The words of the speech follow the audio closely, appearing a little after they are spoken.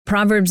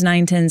Proverbs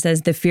 9:10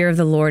 says, the fear of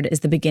the Lord is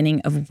the beginning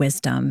of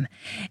wisdom.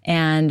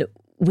 And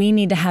we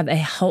need to have a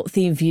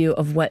healthy view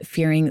of what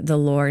fearing the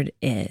Lord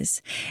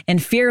is.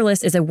 And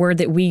fearless is a word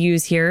that we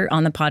use here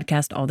on the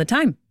podcast all the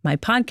time. My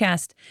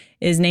podcast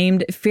is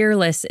named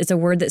Fearless. It's a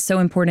word that's so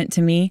important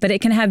to me, but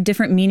it can have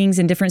different meanings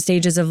in different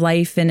stages of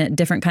life and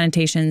different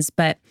connotations.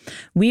 But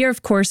we,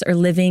 of course, are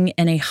living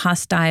in a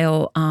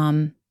hostile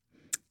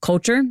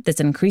culture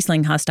that's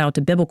increasingly hostile to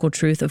biblical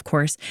truth, of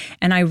course.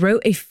 And I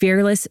wrote a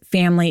Fearless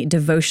Family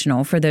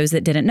devotional for those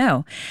that didn't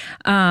know.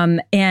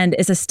 And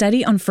it's a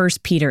study on 1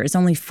 Peter. It's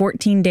only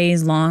 14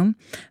 days long,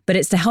 but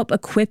it's to help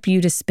equip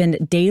you to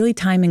spend daily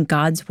time in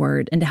God's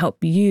word and to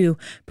help you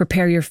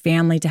prepare your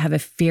family to have a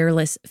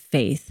fearless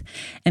faith.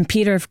 And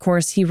Peter, of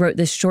course, he wrote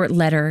this short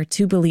letter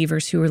to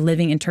believers who were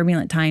living in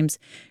turbulent times,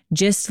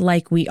 just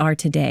like we are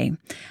today.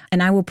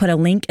 And I will put a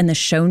link in the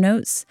show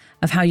notes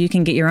of how you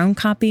can get your own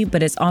copy,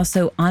 but it's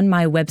also on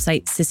my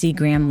website,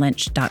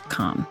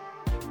 sissygrahamlynch.com.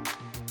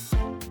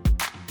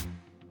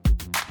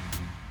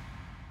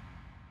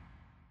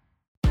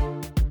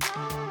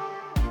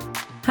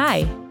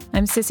 Hi,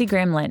 I'm Sissy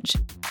Graham Lynch.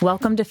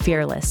 Welcome to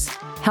Fearless,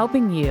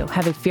 helping you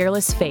have a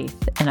fearless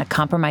faith in a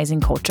compromising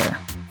culture.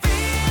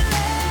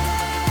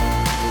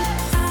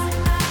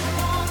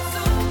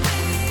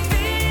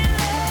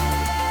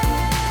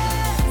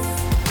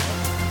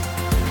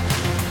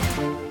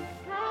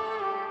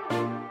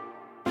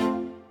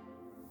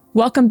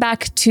 Welcome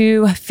back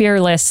to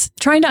Fearless.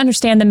 Trying to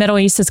understand the Middle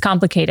East is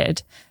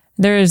complicated.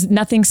 There's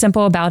nothing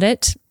simple about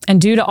it. And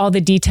due to all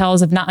the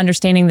details of not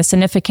understanding the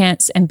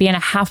significance and being a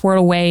half world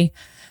away,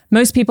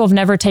 most people have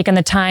never taken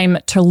the time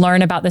to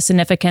learn about the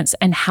significance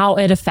and how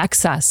it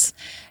affects us.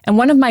 And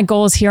one of my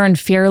goals here on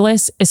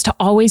Fearless is to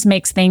always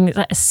make things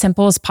as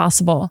simple as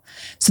possible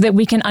so that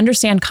we can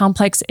understand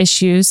complex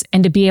issues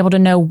and to be able to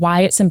know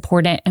why it's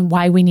important and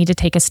why we need to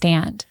take a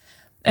stand.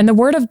 And the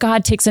Word of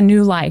God takes a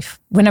new life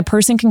when a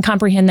person can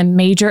comprehend the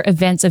major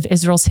events of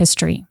Israel's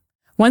history.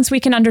 Once we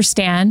can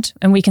understand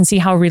and we can see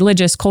how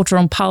religious,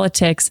 cultural, and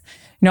politics,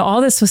 all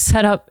this was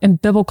set up in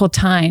biblical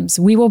times,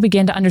 we will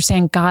begin to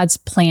understand God's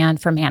plan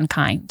for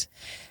mankind.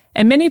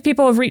 And many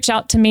people have reached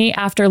out to me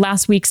after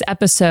last week's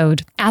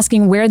episode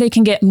asking where they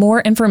can get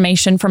more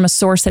information from a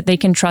source that they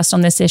can trust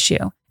on this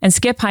issue. And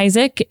Skip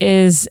Heitzig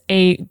is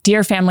a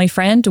dear family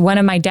friend, one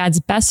of my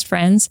dad's best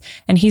friends,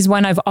 and he's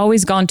one I've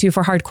always gone to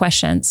for hard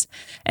questions.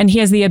 And he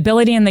has the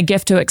ability and the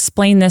gift to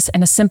explain this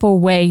in a simple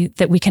way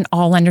that we can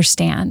all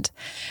understand.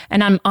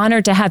 And I'm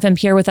honored to have him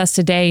here with us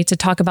today to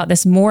talk about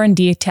this more in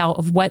detail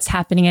of what's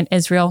happening in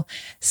Israel.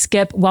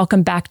 Skip,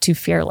 welcome back to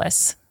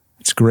Fearless.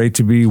 It's great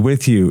to be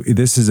with you.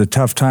 This is a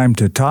tough time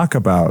to talk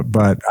about,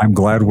 but I'm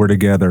glad we're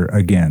together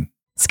again.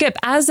 Skip,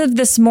 as of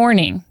this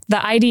morning, the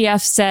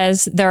IDF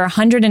says there are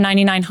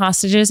 199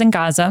 hostages in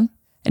Gaza.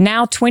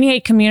 Now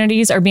 28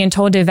 communities are being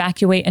told to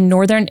evacuate in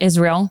northern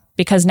Israel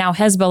because now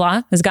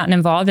Hezbollah has gotten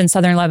involved in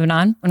southern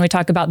Lebanon. When we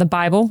talk about the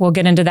Bible, we'll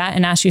get into that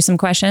and ask you some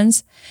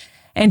questions.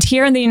 And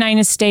here in the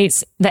United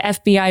States, the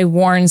FBI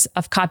warns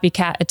of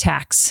copycat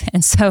attacks.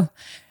 And so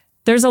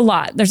there's a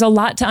lot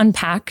to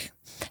unpack.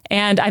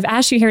 And I've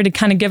asked you here to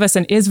kind of give us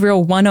an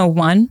Israel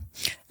 101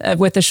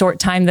 with the short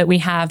time that we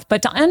have.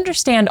 But to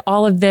understand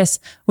all of this,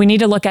 we need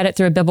to look at it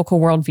through a biblical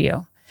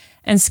worldview.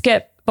 And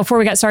Skip, before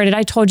we got started,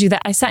 I told you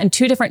that I sat in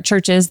 2 different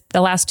churches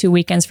the last 2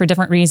 weekends for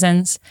different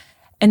reasons.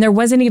 And there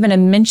wasn't even a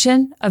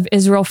mention of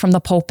Israel from the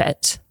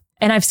pulpit.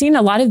 And I've seen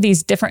a lot of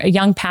these different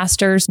young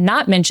pastors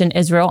not mention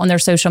Israel on their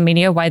social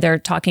media while they're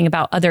talking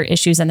about other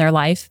issues in their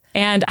life.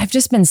 And I've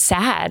just been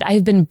sad.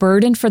 I've been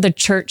burdened for the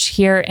church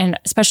here, and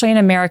especially in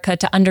America,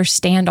 to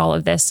understand all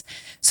of this.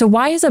 So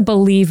why, as a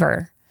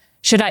believer,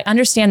 should I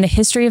understand the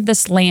history of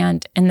this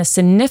land and the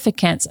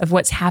significance of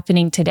what's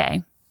happening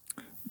today?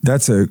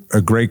 That's a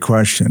great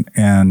question.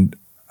 And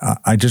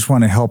I just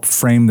want to help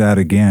frame that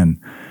again.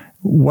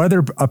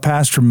 Whether a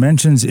pastor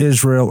mentions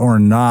Israel or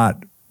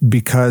not,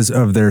 because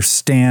of their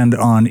stand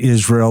on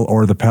Israel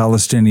or the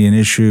Palestinian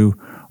issue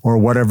or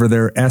whatever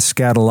their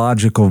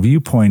eschatological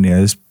viewpoint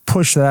is,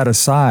 push that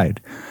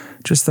aside.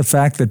 Just the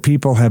fact that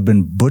people have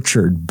been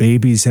butchered,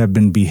 babies have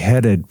been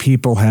beheaded,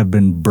 people have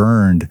been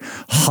burned,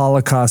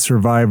 Holocaust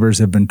survivors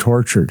have been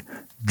tortured.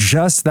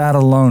 Just that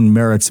alone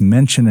merits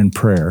mention in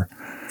prayer.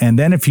 And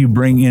then if you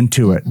bring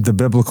into it the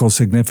biblical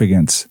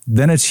significance,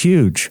 then it's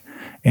huge.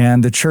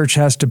 And the church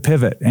has to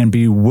pivot and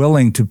be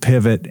willing to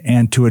pivot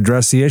and to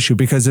address the issue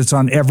because it's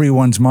on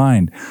everyone's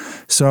mind.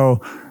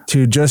 So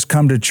to just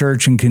come to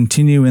church and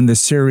continue in the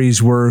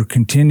series we're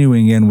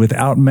continuing in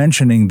without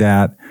mentioning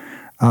that,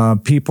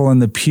 people in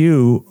the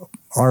pew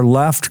are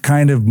left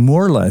kind of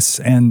moorless,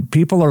 and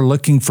people are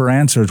looking for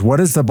answers. What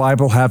does the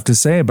Bible have to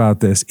say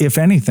about this, if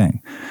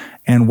anything?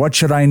 And what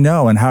should I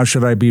know, and how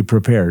should I be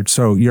prepared?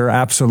 So you're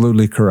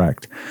absolutely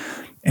correct.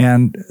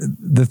 And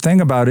the thing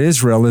about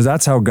Israel is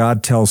that's how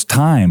God tells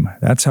time.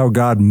 That's how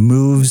God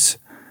moves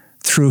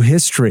through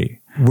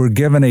history. We're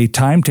given a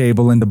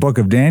timetable in the book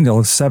of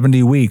Daniel,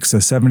 70 weeks, a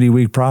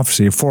 70-week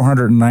prophecy, a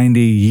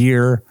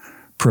 490-year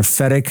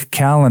prophetic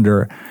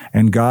calendar,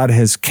 and God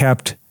has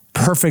kept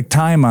perfect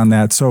time on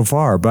that so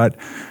far, but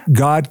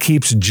God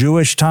keeps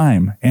Jewish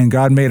time, and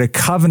God made a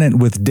covenant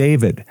with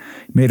David,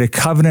 made a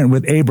covenant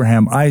with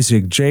Abraham,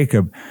 Isaac,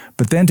 Jacob,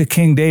 but then to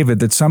King David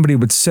that somebody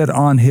would sit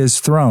on his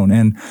throne.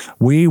 And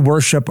we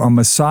worship a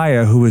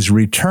Messiah who is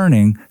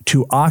returning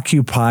to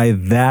occupy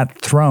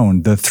that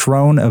throne, the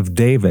throne of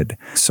David.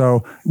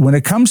 So when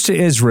it comes to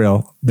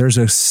Israel, there's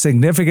a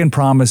significant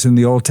promise in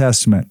the Old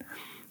Testament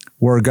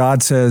where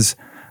God says,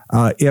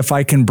 if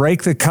I can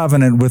break the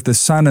covenant with the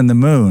sun and the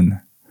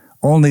moon,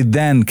 only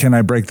then can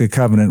I break the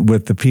covenant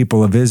with the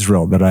people of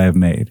Israel that I have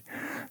made.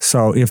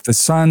 So if the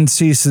sun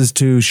ceases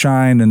to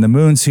shine and the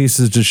moon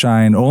ceases to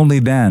shine, only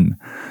then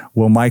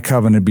will my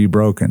covenant be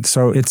broken.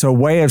 So it's a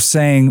way of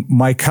saying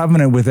my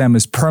covenant with them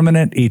is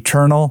permanent,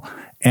 eternal,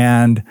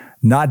 and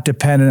not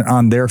dependent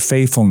on their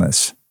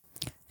faithfulness.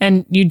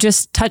 And you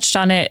just touched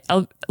on it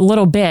a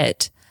little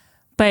bit.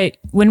 But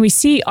when we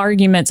see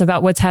arguments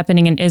about what's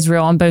happening in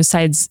Israel on both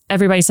sides,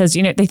 everybody says,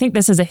 they think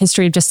this is a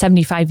history of just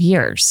 75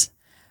 years.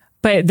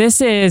 But this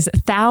is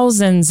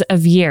thousands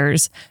of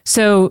years.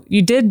 So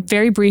you did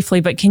very briefly,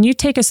 but can you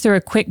take us through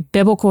a quick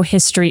biblical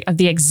history of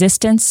the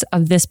existence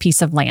of this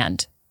piece of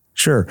land?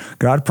 Sure.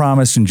 God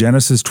promised in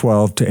Genesis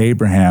 12 to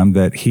Abraham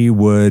that he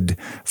would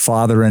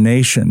father a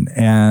nation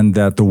and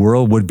that the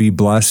world would be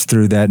blessed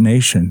through that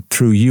nation.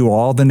 Through you,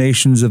 all the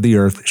nations of the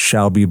earth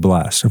shall be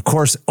blessed. Of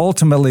course,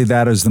 ultimately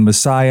that is the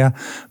Messiah,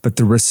 but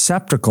the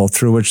receptacle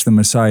through which the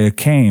Messiah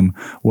came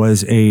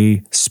was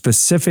a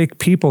specific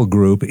people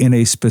group in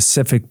a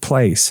specific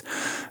place.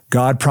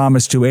 God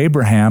promised to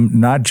Abraham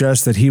not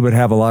just that he would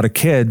have a lot of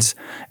kids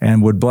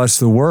and would bless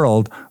the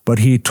world, but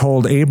he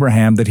told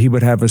Abraham that he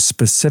would have a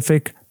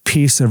specific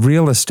piece of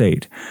real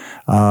estate.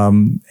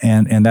 And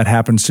that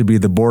happens to be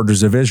the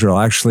borders of Israel,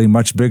 actually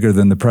much bigger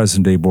than the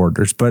present day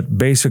borders, but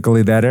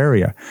basically that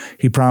area.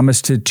 He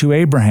promised it to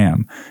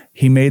Abraham.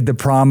 He made the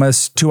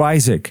promise to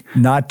Isaac,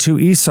 not to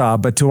Esau,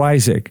 but to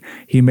Isaac.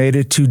 He made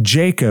it to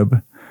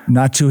Jacob,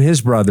 not to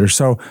his brother.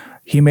 So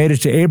he made it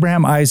to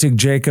Abraham, Isaac,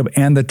 Jacob,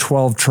 and the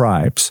 12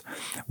 tribes.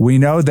 We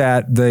know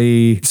that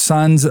the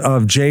sons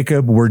of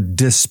Jacob were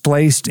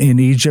displaced in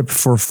Egypt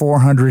for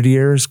 400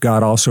 years.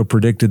 God also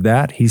predicted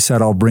that. He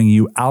said, I'll bring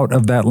you out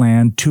of that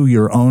land to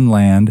your own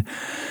land.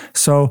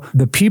 So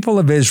the people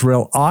of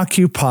Israel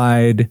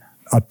occupied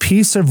a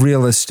piece of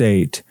real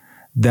estate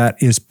that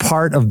is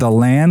part of the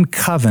land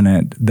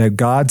covenant that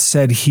God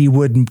said he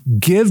would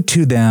give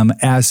to them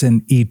as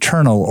an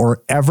eternal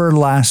or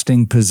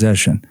everlasting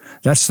possession.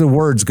 That's the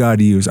words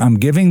God used. I'm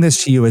giving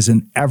this to you as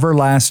an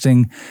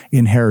everlasting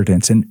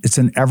inheritance, and it's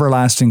an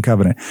everlasting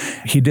covenant.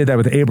 He did that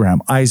with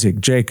Abraham, Isaac,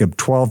 Jacob,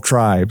 12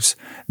 tribes.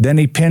 Then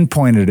he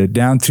pinpointed it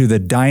down through the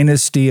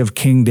dynasty of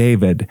King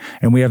David.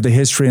 And we have the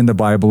history in the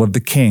Bible of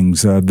the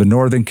kings, the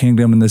northern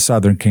kingdom and the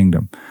southern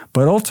kingdom.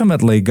 But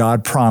ultimately,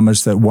 God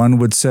promised that one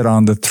would sit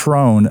on the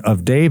throne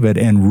of David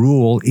and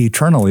rule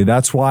eternally.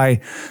 That's why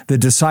the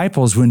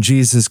disciples, when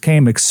Jesus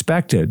came,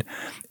 expected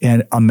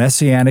a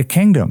messianic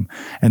kingdom.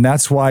 And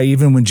that's why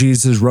even when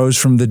Jesus rose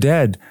from the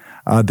dead,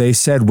 they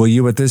said, will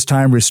you at this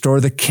time restore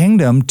the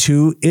kingdom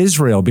to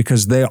Israel?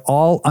 Because they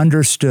all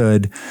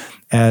understood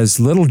as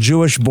little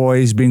Jewish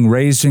boys being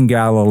raised in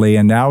Galilee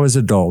and now as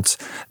adults,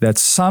 that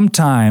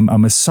sometime a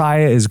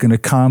Messiah is going to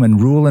come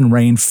and rule and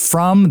reign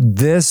from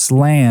this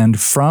land,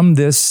 from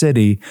this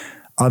city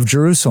of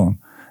Jerusalem.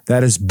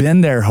 That has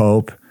been their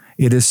hope.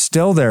 It is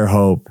still their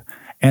hope.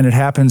 And it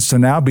happens to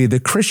now be the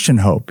Christian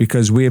hope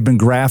because we have been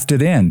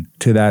grafted in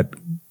to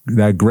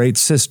that great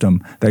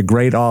system, that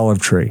great olive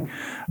tree.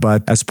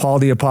 But as Paul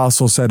the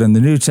Apostle said in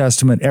the New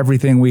Testament,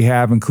 everything we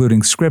have,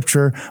 including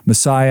Scripture,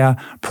 Messiah,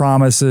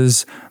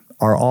 promises,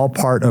 are all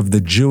part of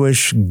the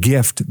Jewish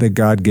gift that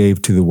God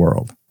gave to the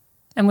world.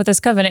 And with this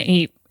covenant,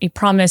 he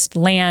promised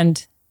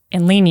land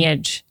and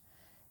lineage.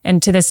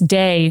 And to this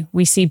day,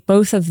 we see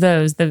both of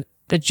those, the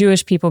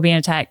Jewish people being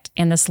attacked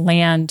and this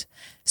land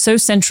so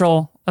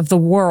central of the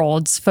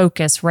world's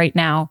focus right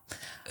now.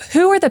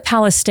 Who are the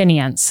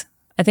Palestinians?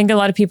 I think a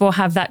lot of people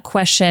have that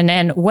question.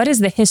 And what is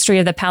the history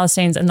of the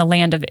Palestinians in the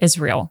land of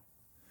Israel?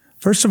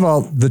 First of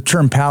all, the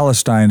term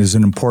Palestine is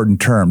an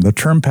important term. The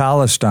term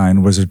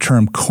Palestine was a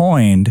term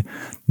coined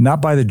not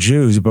by the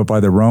Jews, but by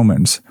the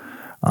Romans.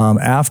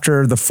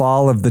 After the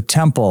fall of the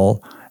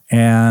temple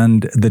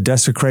and the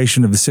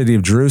desecration of the city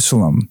of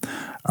Jerusalem,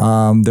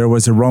 there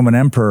was a Roman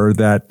emperor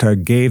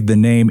that gave the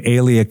name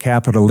Aelia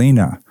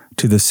Capitolina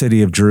to the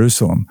city of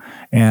Jerusalem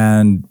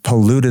and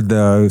polluted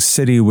the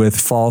city with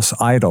false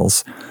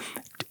idols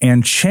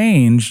and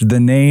changed the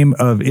name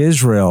of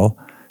Israel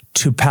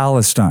to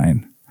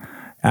Palestine.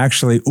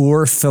 Actually,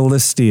 Ur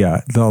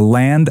Philistia, the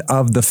land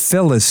of the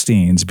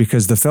Philistines,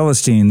 because the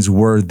Philistines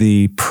were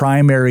the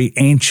primary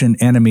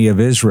ancient enemy of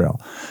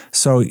Israel.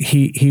 So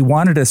he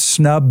wanted to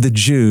snub the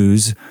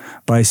Jews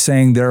by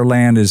saying their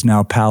land is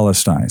now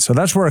Palestine. So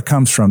that's where it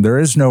comes from. There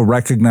is no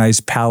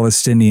recognized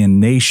Palestinian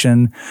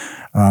nation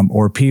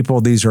or people.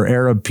 These are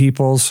Arab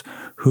peoples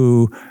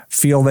who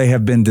feel they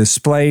have been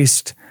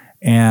displaced,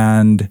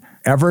 and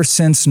ever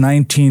since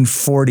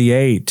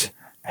 1948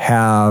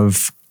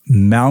 have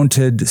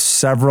mounted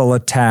several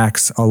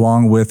attacks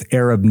along with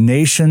Arab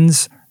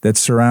nations that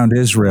surround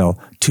Israel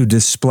to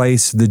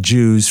displace the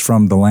Jews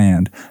from the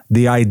land.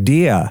 The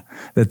idea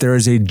that there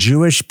is a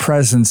Jewish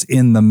presence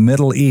in the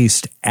Middle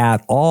East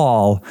at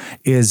all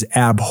is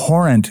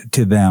abhorrent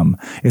to them.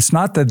 It's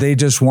not that they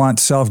just want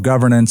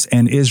self-governance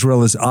and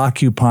Israel is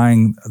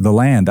occupying the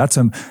land. That's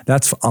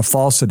a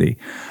falsity.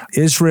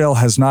 Israel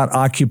has not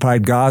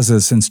occupied Gaza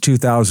since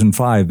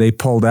 2005. They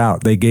pulled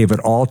out. They gave it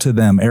all to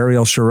them.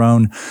 Ariel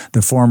Sharon,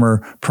 the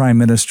former prime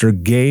minister,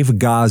 gave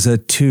Gaza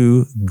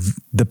to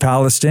the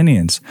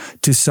Palestinians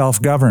to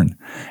self-govern.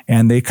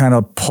 And they kind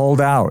of pulled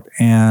out.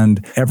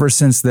 And ever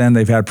since then,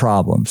 they've had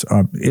problems.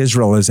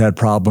 Israel has had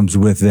problems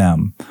with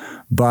them.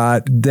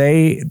 But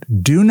they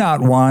do not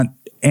want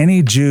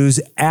any Jews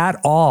at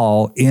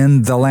all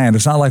in the land.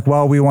 It's not like,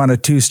 well, we want a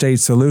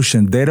two-state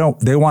solution. They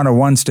want a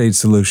one-state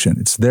solution.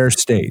 It's their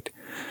state.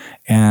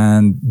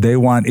 And they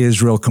want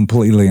Israel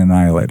completely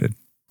annihilated.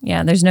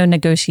 Yeah, there's no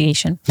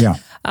negotiation. Yeah.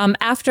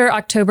 After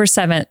October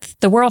 7th,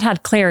 the world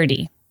had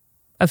clarity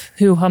of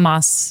who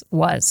Hamas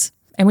was.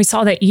 And we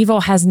saw that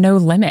evil has no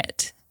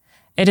limit.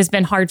 It has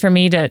been hard for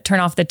me to turn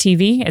off the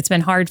TV. It's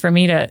been hard for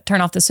me to turn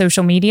off the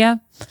social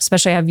media,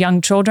 especially I have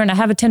young children. I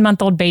have a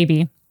 10-month-old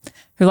baby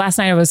who last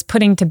night I was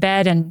putting to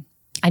bed, and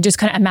I just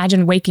couldn't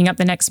imagine waking up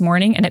the next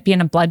morning and it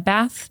being a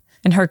bloodbath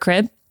in her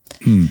crib.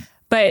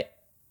 But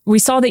we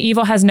saw that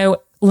evil has no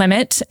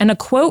limit. And a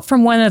quote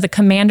from one of the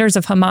commanders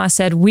of Hamas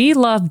said, "We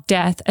love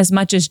death as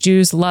much as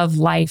Jews love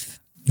life."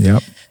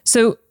 Yep.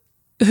 So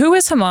who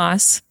is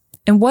Hamas?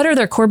 And what are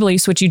their core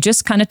beliefs, which you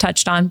just kind of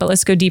touched on, but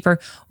let's go deeper.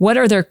 What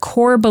are their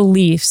core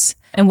beliefs?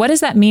 And what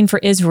does that mean for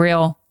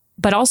Israel,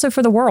 but also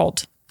for the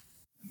world?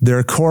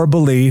 Their core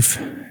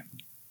belief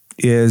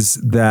is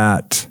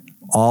that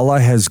Allah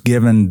has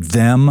given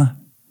them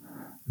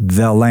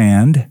the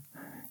land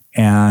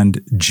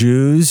and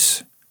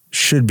Jews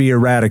should be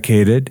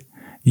eradicated.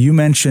 You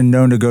mentioned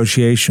no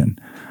negotiation.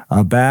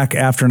 Back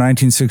after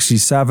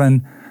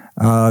 1967,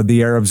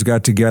 the Arabs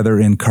got together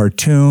in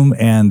Khartoum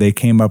and they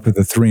came up with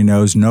the three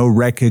no's: no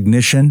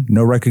recognition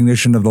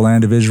of the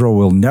land of Israel.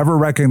 We'll never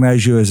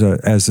recognize you as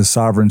a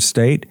sovereign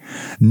state.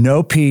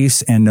 No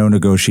peace and no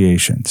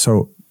negotiation.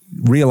 So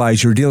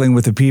realize you're dealing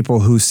with the people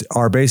who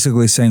are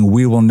basically saying,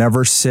 we will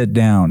never sit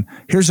down.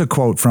 Here's a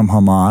quote from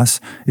Hamas.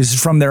 This is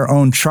from their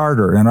own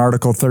charter in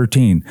Article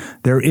 13.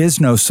 There is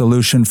no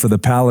solution for the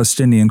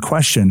Palestinian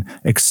question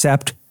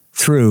except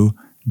through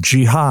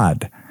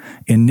jihad.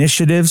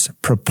 Initiatives,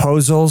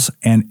 proposals,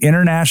 and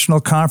international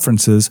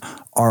conferences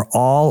are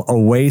all a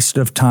waste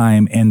of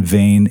time and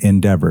vain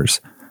endeavors.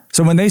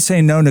 So when they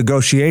say no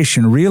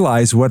negotiation,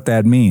 realize what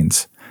that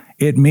means.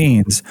 It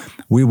means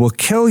we will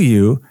kill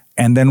you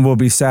and then we'll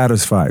be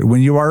satisfied.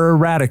 When you are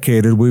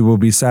eradicated, we will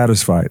be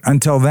satisfied.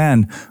 Until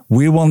then,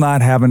 we will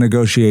not have a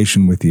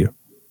negotiation with you.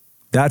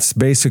 That's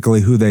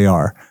basically who they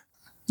are.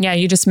 Yeah,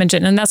 you just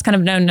mentioned, and that's kind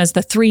of known as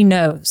the three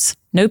no's: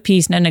 no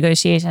peace, no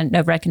negotiation,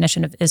 no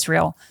recognition of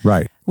Israel.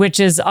 Right. Which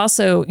is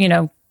also,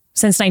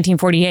 since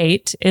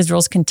 1948,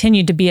 Israel's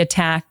continued to be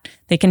attacked.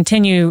 They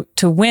continue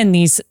to win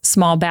these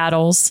small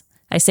battles.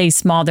 I say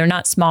small, they're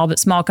not small, but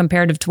small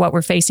comparative to what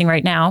we're facing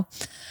right now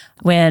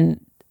when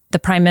the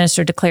prime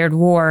minister declared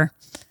war.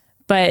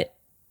 But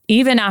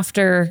even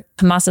after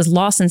Hamas has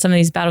lost in some of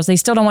these battles, they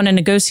still don't want to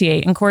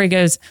negotiate. And Corey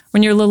goes,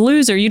 when you're the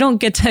loser, you don't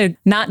get to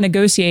not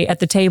negotiate at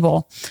the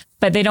table.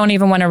 But they don't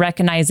even want to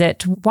recognize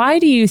it. Why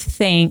do you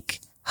think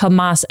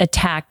Hamas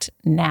attacked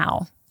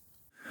now?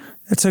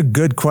 That's a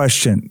good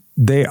question.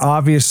 They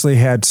obviously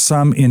had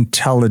some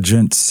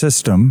intelligent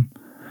system.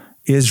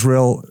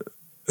 Israel,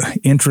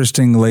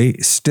 interestingly,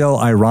 still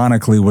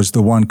ironically, was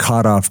the one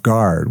caught off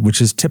guard, which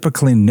is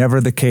typically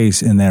never the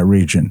case in that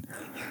region.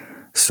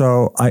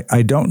 So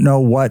I don't know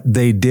what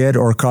they did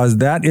or caused.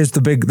 That's the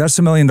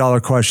 $1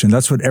 million question.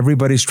 That's what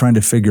everybody's trying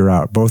to figure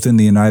out, both in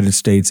the United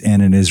States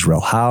and in Israel.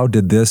 How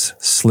did this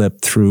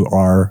slip through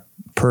our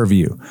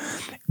purview?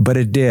 But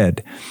it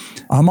did.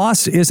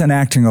 Hamas isn't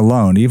acting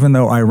alone, even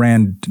though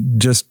Iran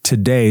just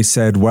today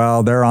said,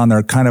 well,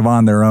 they're kind of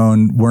on their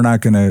own. We're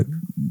not going to,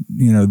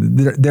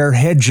 they're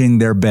hedging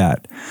their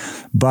bet.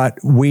 But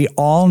we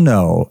all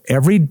know,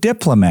 every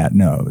diplomat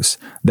knows,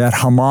 that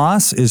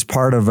Hamas is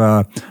part of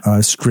a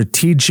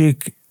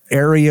strategic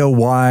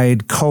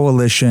area-wide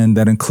coalition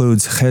that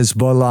includes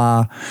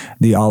Hezbollah,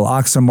 the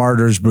Al-Aqsa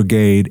Martyrs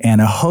Brigade, and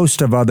a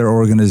host of other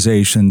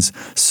organizations,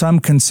 some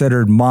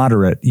considered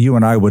moderate. You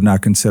and I would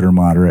not consider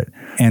moderate,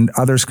 and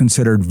others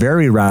considered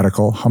very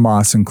radical,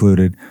 Hamas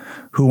included,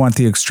 who want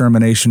the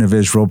extermination of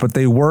Israel, but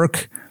they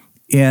work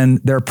in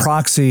their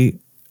proxy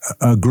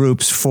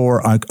groups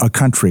for a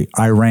country,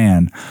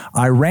 Iran.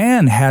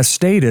 Iran has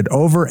stated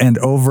over and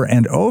over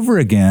and over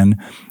again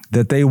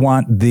that they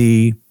want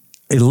the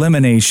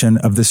elimination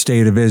of the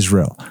state of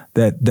Israel,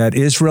 that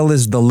Israel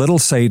is the little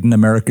Satan,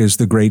 America is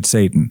the great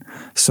Satan.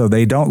 So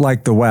they don't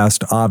like the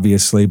West,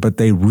 obviously, but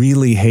they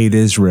really hate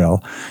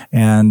Israel.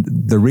 And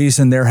the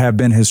reason there have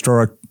been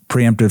historic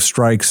preemptive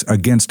strikes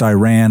against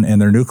Iran and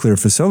their nuclear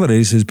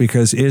facilities is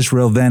because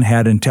Israel then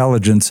had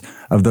intelligence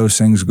of those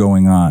things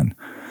going on.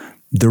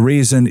 The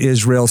reason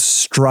Israel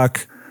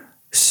struck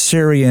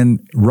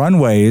Syrian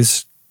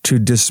runways to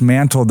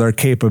dismantle their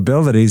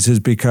capabilities is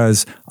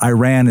because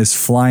Iran is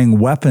flying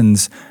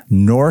weapons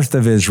north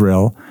of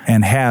Israel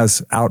and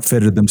has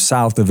outfitted them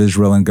south of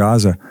Israel and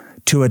Gaza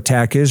to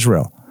attack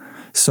Israel.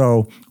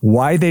 So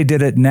why they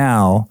did it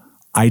now,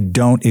 I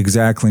don't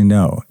exactly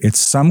know. It's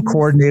some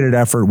coordinated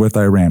effort with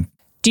Iran.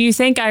 Do you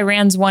think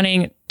Iran's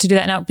wanting to do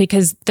that now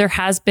because there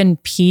has been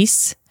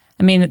peace?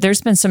 I mean,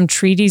 there's been some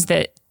treaties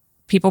that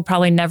people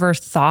probably never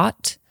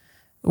thought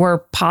were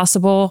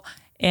possible,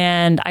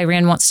 and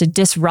Iran wants to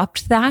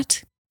disrupt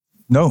that?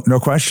 No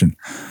question.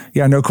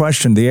 Yeah, no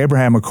question. The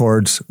Abraham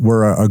Accords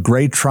were a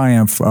great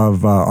triumph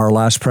of our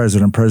last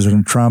president,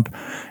 President Trump,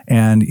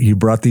 and he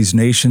brought these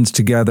nations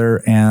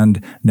together,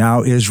 and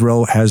now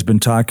Israel has been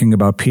talking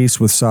about peace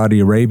with Saudi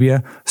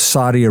Arabia.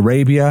 Saudi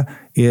Arabia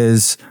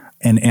is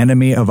an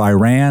enemy of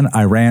Iran.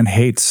 Iran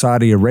hates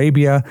Saudi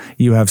Arabia.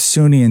 You have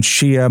Sunni and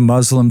Shia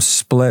Muslim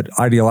split,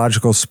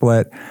 ideological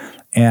split.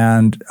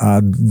 And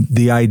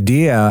the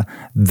idea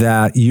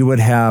that you would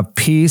have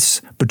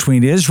peace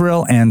between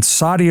Israel and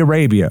Saudi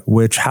Arabia,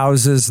 which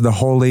houses the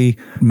holy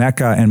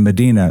Mecca and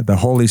Medina, the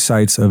holy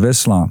sites of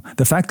Islam,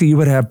 the fact that you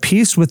would have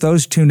peace with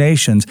those two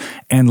nations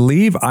and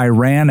leave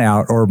Iran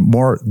out, or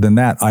more than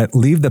that,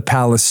 leave the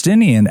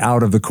Palestinian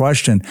out of the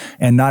question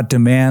and not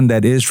demand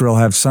that Israel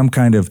have some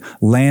kind of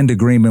land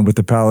agreement with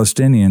the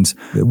Palestinians,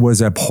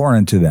 was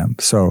abhorrent to them.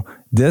 So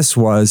this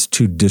was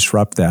to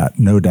disrupt that,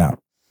 no doubt.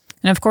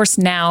 And of course,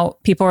 now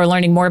people are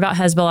learning more about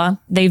Hezbollah.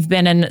 They've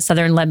been in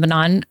southern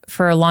Lebanon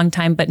for a long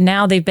time, but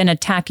now they've been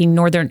attacking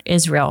northern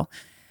Israel.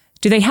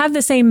 Do they have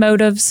the same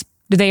motives?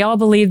 Do they all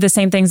believe the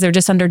same things? They're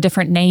just under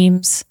different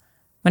names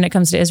when it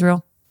comes to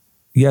Israel?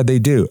 Yeah, they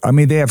do. I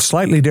mean, they have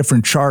slightly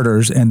different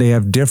charters and they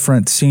have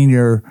different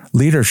senior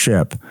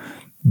leadership,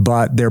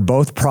 but they're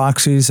both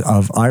proxies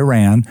of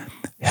Iran.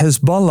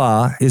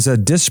 Hezbollah is a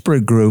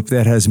disparate group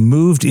that has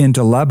moved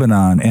into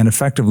Lebanon and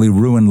effectively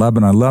ruined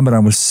Lebanon.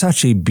 Lebanon was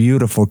such a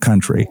beautiful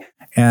country,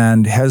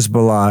 and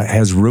Hezbollah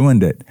has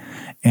ruined it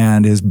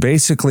and is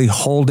basically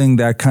holding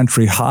that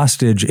country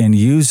hostage and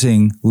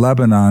using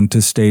Lebanon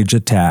to stage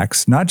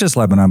attacks, not just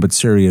Lebanon, but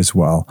Syria as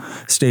well,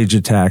 stage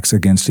attacks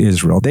against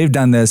Israel. They've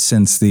done this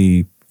since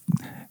the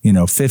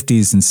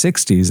 50s and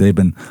 60s. They've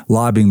been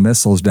lobbing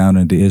missiles down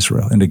into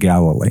Israel, into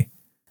Galilee.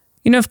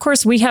 Of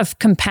course, we have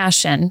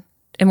compassion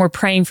and we're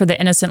praying for the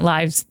innocent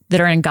lives that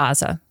are in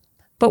Gaza.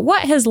 But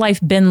what has life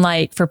been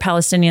like for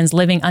Palestinians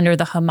living under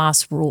the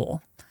Hamas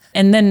rule?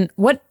 And then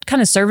what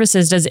kind of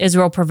services does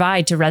Israel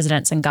provide to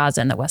residents in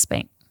Gaza and the West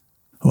Bank?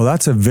 Well,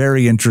 that's a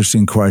very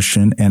interesting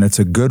question, and it's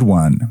a good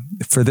one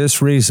for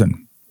this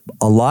reason.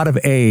 A lot of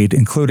aid,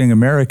 including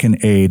American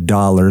aid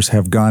dollars,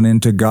 have gone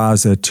into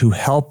Gaza to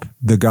help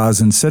the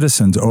Gazan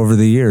citizens over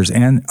the years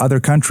and other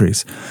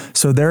countries.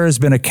 So there has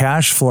been a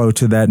cash flow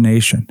to that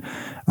nation.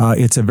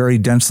 It's a very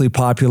densely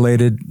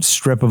populated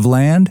strip of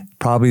land,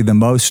 probably the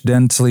most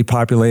densely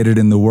populated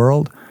in the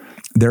world.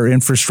 Their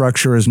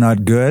infrastructure is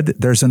not good.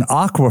 There's an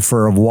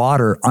aquifer of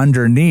water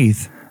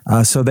underneath.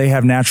 So they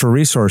have natural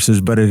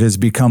resources, but it has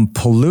become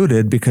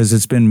polluted because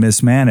it's been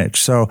mismanaged.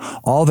 So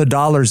all the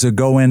dollars that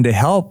go in to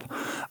help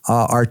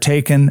are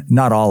taken,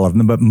 not all of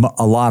them, but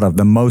a lot of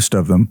them, most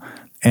of them,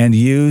 and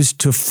used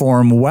to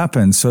form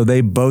weapons. So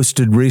they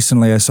boasted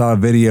recently, I saw a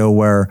video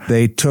where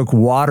they took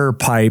water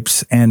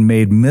pipes and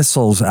made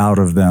missiles out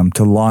of them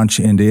to launch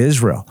into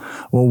Israel.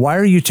 Well, why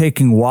are you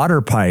taking water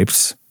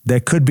pipes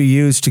that could be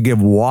used to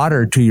give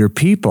water to your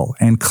people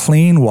and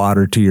clean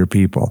water to your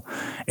people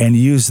and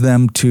use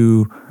them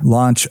to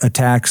launch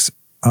attacks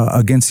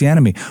against the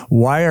enemy?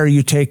 Why are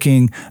you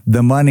taking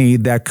the money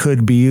that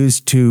could be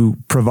used to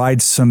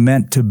provide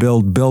cement to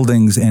build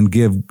buildings and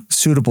give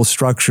suitable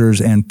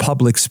structures and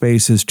public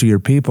spaces to your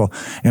people?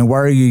 And why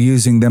are you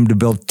using them to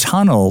build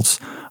tunnels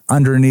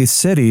underneath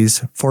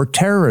cities for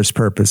terrorist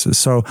purposes?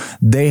 So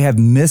they have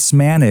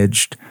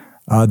mismanaged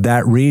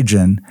that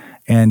region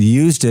and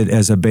used it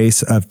as a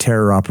base of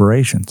terror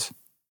operations.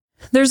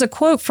 There's a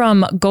quote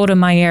from Golda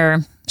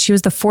Meir. She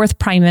was the fourth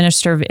prime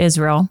minister of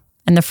Israel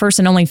and the first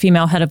and only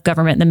female head of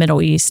government in the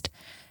Middle East.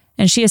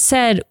 And she has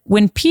said,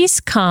 "When peace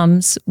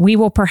comes, we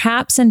will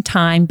perhaps in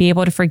time be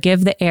able to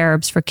forgive the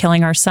Arabs for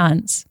killing our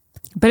sons.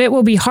 But it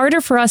will be harder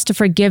for us to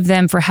forgive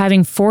them for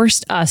having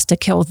forced us to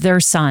kill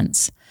their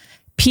sons.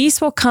 Peace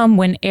will come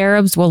when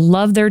Arabs will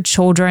love their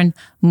children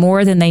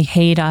more than they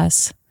hate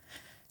us."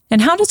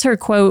 And how does her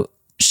quote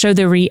show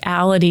the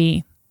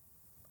reality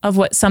of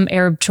what some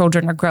Arab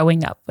children are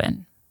growing up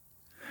in?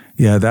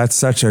 Yeah, that's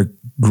such a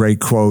great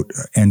quote.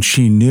 And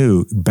she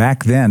knew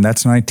back then,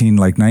 that's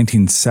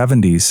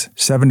 1970s,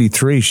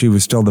 73, she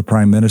was still the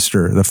prime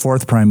minister, the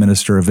fourth prime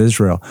minister of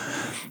Israel.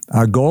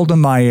 Golda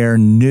Meir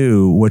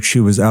knew what she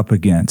was up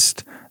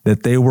against,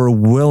 that they were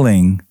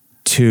willing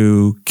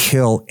to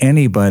kill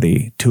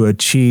anybody to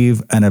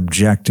achieve an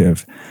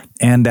objective.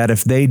 And that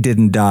if they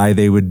didn't die,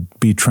 they would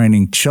be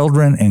training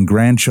children and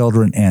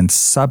grandchildren and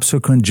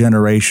subsequent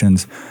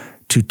generations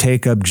to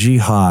take up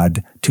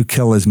jihad to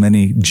kill as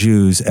many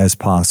Jews as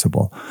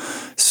possible.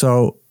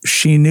 So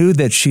she knew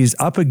that she's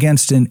up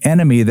against an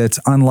enemy that's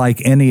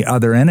unlike any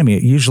other enemy.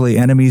 Usually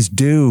enemies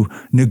do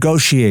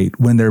negotiate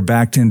when they're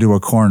backed into a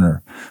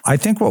corner. I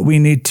think what we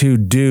need to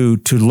do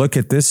to look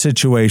at this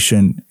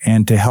situation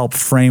and to help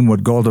frame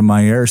what Golda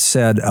Meir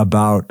said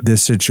about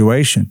this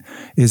situation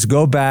is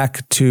go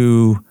back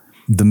to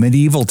the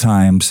medieval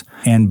times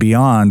and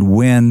beyond,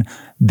 when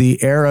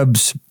the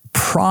Arabs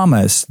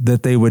promised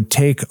that they would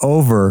take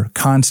over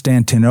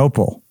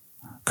Constantinople.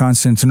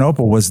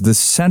 Constantinople was the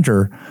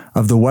center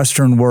of the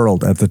Western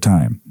world at the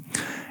time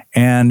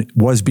and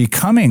was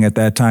becoming at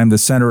that time the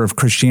center of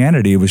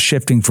Christianity. It was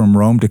shifting from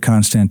Rome to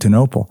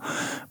Constantinople.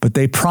 But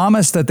they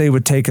promised that they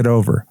would take it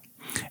over.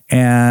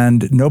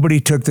 And nobody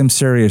took them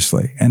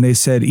seriously. And they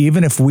said,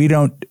 even if we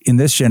don't, in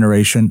this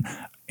generation,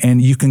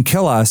 and you can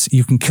kill us,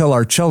 you can kill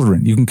our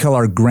children, you can kill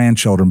our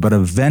grandchildren, but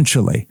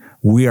eventually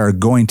we are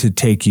going to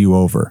take you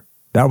over.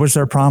 That was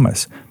their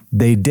promise.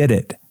 They did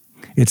it.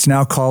 It's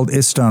now called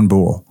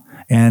Istanbul.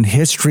 And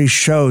history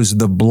shows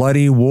the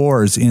bloody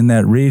wars in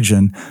that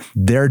region,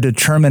 their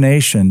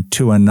determination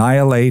to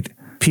annihilate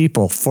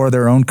people for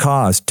their own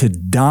cause, to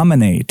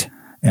dominate.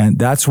 And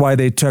that's why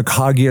they took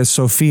Hagia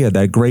Sophia,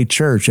 that great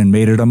church, and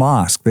made it a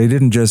mosque. They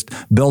didn't just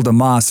build a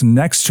mosque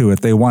next to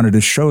it. They wanted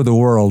to show the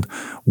world,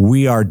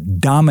 we are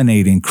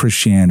dominating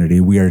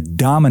Christianity. We are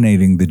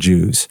dominating the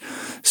Jews.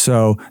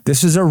 So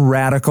this is a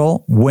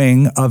radical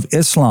wing of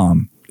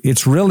Islam.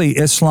 It's really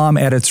Islam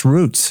at its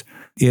roots.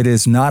 It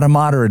is not a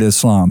moderate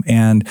Islam.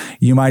 And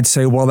you might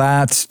say, well,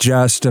 that's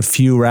just a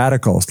few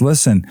radicals.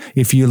 Listen,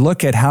 if you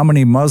look at how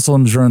many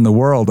Muslims are in the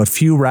world, a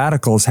few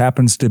radicals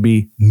happens to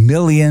be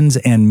millions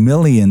and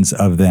millions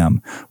of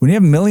them. When you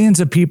have millions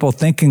of people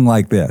thinking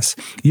like this,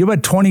 you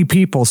had 20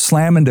 people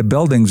slam into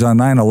buildings on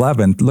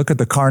 9/11. Look at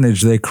the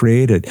carnage they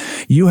created.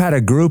 You had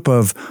a group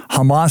of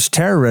Hamas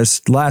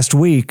terrorists last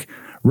week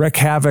wreak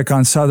havoc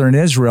on southern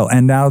Israel.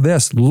 And now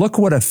this, look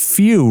what a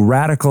few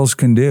radicals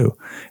can do.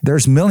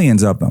 There's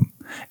millions of them.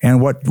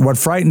 And what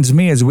frightens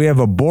me is we have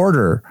a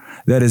border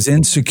that is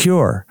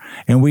insecure,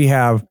 and we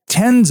have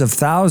tens of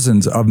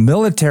thousands of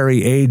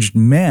military-aged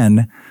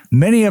men,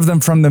 many of them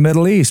from the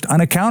Middle East,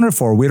 unaccounted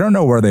for. We don't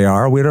know where they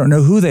are. We don't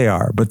know who they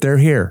are, but they're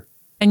here.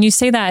 And you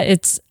say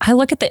that I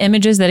look at the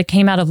images that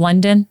came out of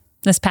London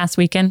this past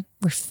weekend,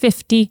 where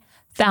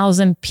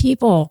 50,000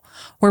 people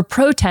were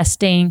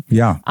protesting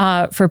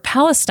for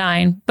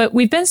Palestine. But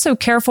we've been so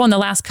careful in the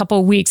last couple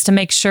of weeks to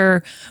make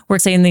sure we're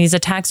saying these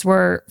attacks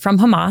were from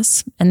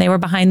Hamas and they were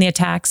behind the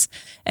attacks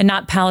and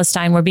not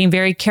Palestine. We're being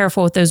very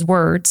careful with those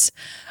words.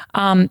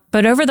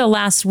 But over the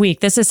last week,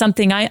 this is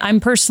something I'm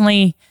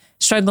personally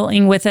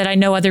struggling with it. I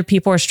know other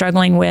people are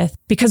struggling with,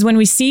 because when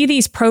we see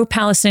these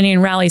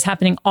pro-Palestinian rallies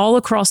happening all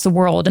across the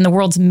world in the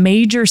world's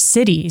major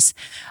cities,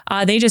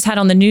 they just had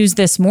on the news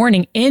this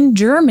morning in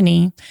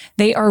Germany,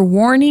 they are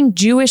warning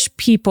Jewish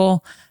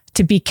people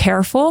to be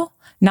careful,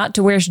 not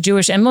to wear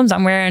Jewish emblems.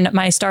 I'm wearing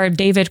my Star of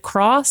David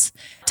cross,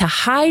 to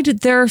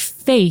hide their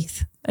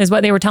faith, is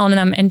what they were telling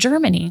them in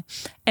Germany.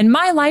 In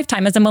my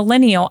lifetime as a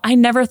millennial, I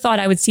never thought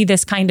I would see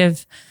this kind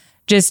of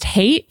just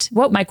hate.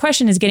 What my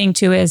question is getting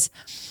to is,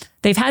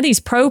 they've had these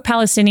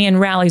pro-Palestinian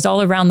rallies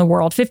all around the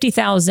world,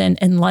 50,000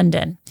 in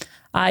London,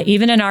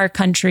 even in our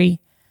country,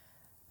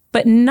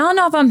 but none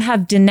of them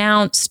have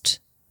denounced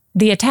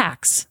the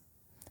attacks.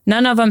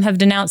 None of them have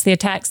denounced the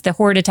attacks, the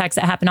horrid attacks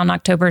that happened on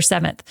October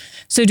 7th.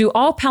 So do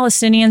all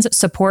Palestinians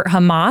support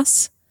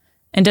Hamas?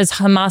 And does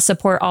Hamas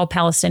support all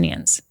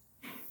Palestinians?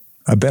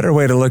 A better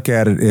way to look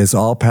at it is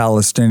all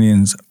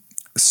Palestinians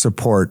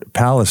support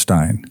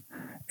Palestine.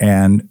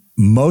 And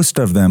most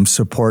of them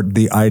support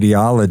the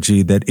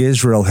ideology that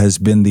Israel has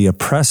been the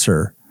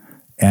oppressor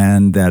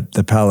and that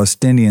the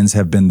Palestinians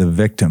have been the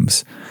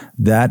victims.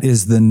 That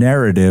is the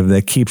narrative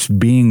that keeps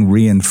being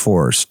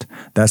reinforced.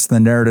 That's the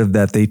narrative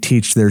that they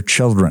teach their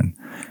children.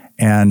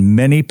 And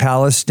many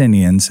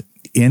Palestinians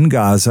in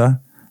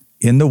Gaza,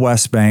 in the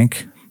West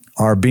Bank,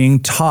 are being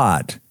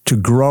taught to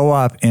grow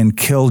up and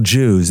kill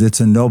Jews. It's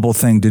a noble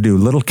thing to do.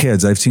 Little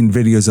kids, I've seen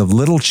videos of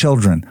little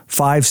children,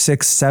 5,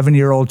 6,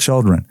 7-year-old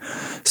children,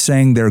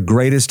 saying their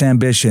greatest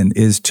ambition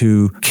is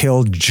to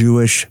kill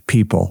Jewish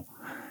people.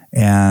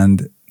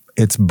 And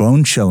it's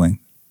bone-chilling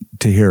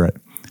to hear it.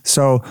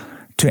 So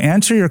to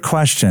answer your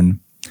question,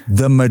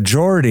 the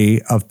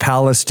majority of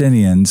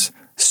Palestinians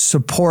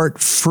support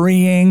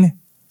freeing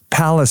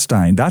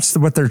Palestine. That's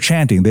what they're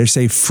chanting. They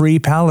say, free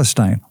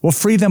Palestine. Well,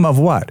 free them of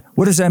what?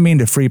 What does that mean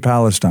to free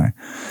Palestine?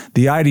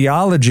 The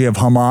ideology of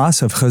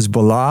Hamas, of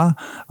Hezbollah,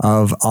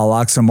 of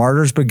Al-Aqsa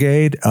Martyrs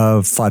Brigade,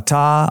 of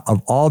Fatah,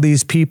 of all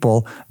these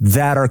people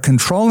that are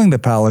controlling the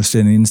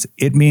Palestinians,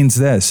 it means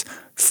this: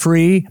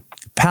 free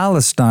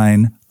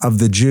Palestine of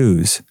the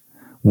Jews.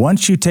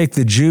 Once you take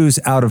the Jews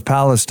out of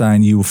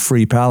Palestine, you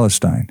free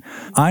Palestine.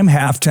 I'm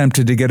half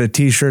tempted to get a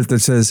t-shirt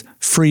that says,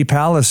 free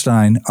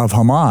Palestine of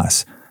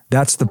Hamas.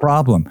 That's the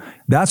problem.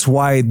 That's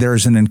why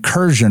there's an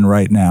incursion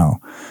right now.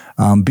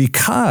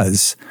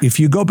 Because if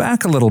you go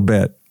back a little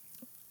bit,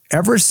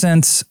 ever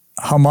since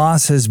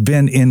Hamas has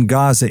been in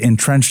Gaza,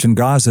 entrenched in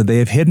Gaza. They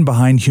have hidden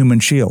behind human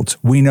shields.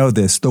 We know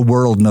this. The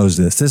world knows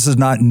this. This is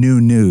not new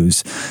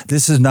news.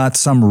 This is not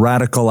some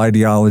radical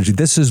ideology.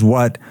 This is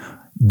what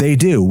they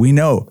do. We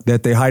know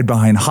that they hide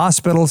behind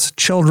hospitals,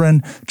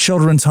 children,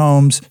 children's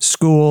homes,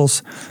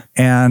 schools.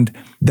 And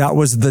that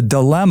was the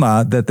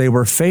dilemma that they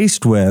were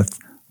faced with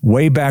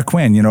way back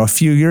when, a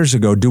few years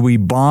ago. Do we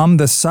bomb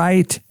the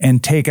site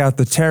and take out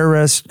the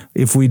terrorists?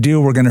 If we do,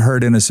 we're going to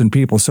hurt innocent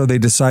people. So they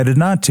decided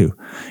not to.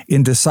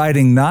 In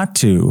deciding not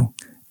to,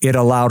 it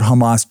allowed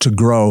Hamas to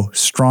grow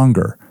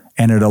stronger,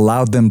 and it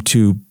allowed them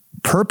to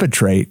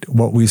perpetrate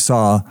what we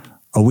saw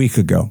a week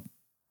ago.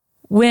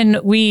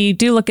 When we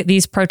do look at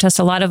these protests,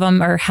 a lot of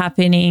them are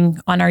happening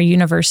on our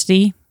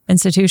university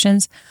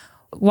institutions.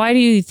 Why do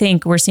you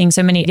think we're seeing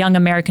so many young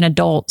American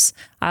adults,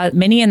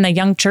 many in the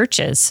young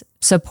churches,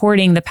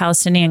 supporting the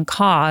Palestinian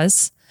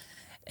cause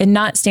and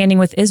not standing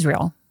with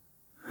Israel?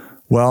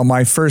 Well,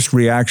 my first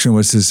reaction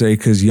was to say,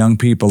 because young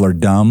people are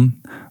dumb,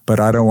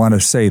 but I don't want to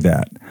say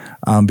that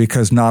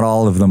because not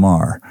all of them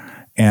are.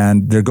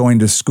 And they're going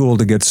to school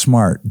to get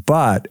smart.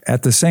 But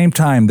at the same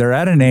time, they're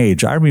at an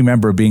age, I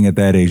remember being at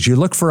that age, you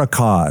look for a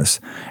cause,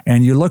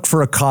 and you look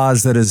for a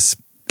cause that is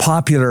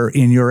popular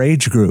in your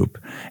age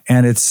group.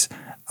 And it's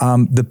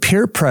the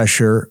peer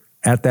pressure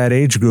at that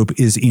age group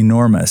is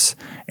enormous.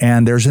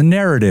 And there's a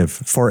narrative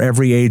for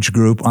every age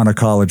group on a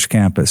college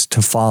campus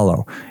to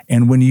follow.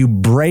 And when you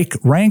break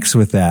ranks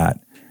with that,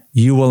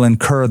 you will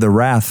incur the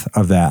wrath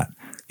of that.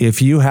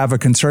 If you have a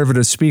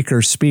conservative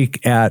speaker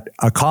speak at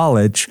a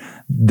college,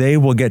 they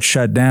will get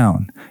shut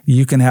down.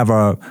 You can have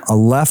a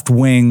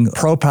left-wing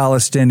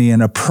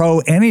pro-Palestinian, a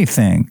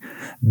pro-anything.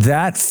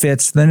 That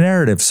fits the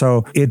narrative.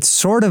 So it's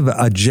sort of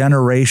a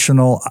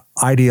generational,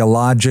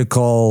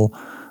 ideological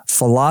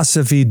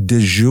philosophy du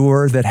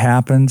jour that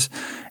happens.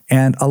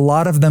 And a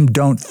lot of them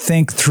don't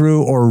think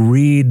through or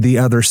read the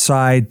other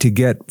side to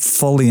get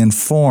fully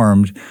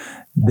informed.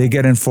 They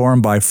get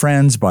informed by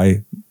friends,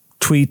 by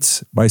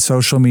tweets, by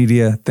social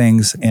media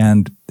things,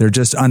 and they're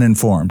just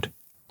uninformed.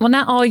 Well,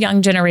 not all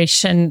young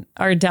generation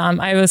are dumb.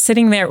 I was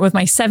sitting there with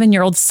my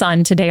 7-year-old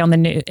son today on the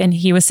news, and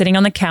he was sitting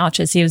on the couch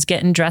as he was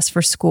getting dressed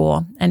for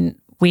school. And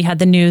we had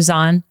the news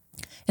on,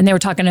 and they were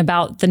talking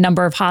about the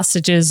number of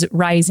hostages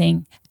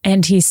rising.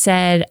 And he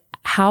said,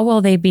 how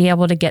will they be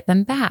able to get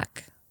them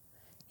back?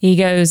 He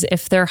goes,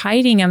 if they're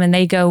hiding them and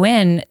they go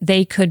in,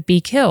 they could be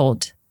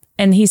killed.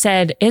 And he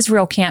said,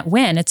 Israel can't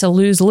win. It's a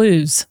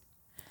lose-lose.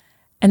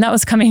 And that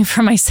was coming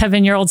from my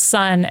 7-year-old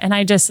son. And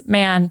I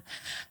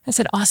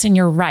said, Austin,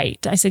 you're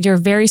right. I said, you're a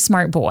very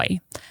smart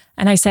boy.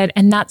 And I said,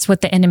 and that's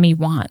what the enemy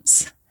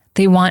wants.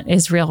 They want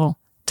Israel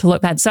to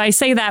look bad. So I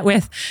say that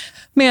with,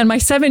 my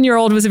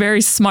 7-year-old was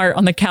very smart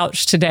on the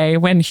couch today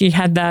when he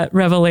had that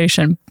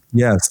revelation.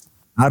 Yes,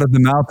 out of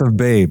the mouth of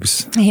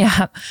babes.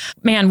 Yeah.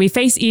 We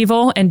face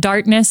evil and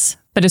darkness,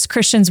 but as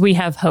Christians, we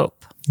have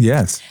hope.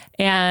 Yes.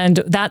 And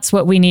that's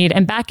what we need.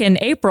 And back in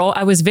April,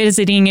 I was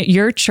visiting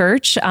your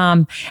church,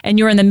 and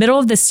you were in the middle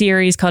of the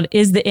series called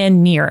Is the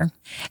End Near?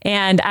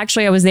 And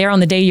actually, I was there on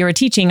the day you were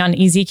teaching on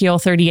Ezekiel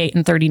 38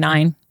 and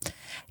 39.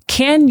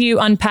 Can you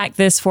unpack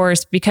this for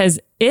us? Because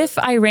if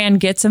Iran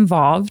gets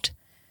involved,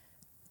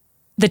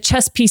 the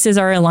chess pieces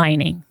are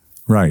aligning.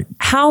 Right.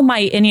 How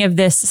might any of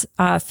this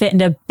fit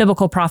into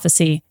biblical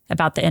prophecy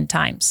about the end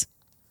times?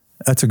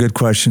 That's a good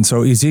question.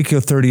 So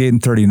Ezekiel 38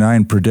 and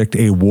 39 predict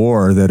a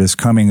war that is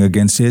coming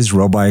against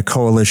Israel by a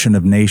coalition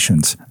of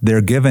nations.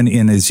 They're given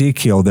in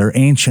Ezekiel their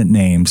ancient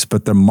names,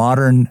 but the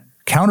modern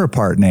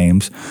counterpart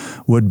names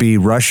would be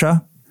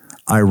Russia,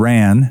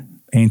 Iran,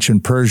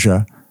 ancient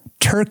Persia,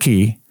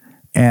 Turkey,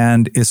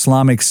 and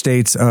Islamic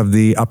states of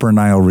the Upper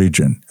Nile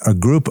region, a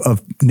group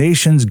of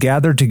nations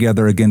gathered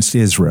together against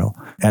Israel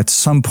at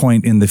some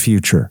point in the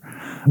future.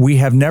 We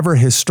have never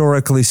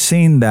historically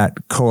seen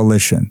that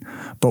coalition,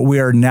 but we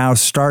are now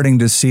starting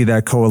to see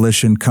that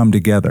coalition come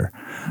together.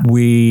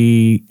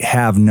 We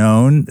have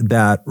known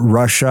that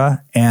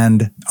Russia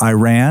and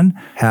Iran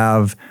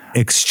have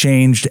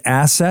exchanged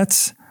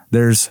assets.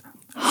 There's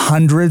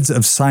hundreds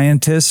of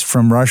scientists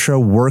from Russia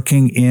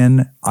working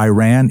in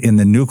Iran, in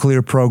the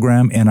nuclear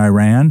program in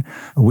Iran.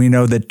 We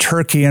know that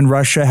Turkey and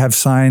Russia have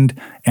signed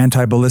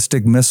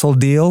anti-ballistic missile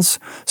deals.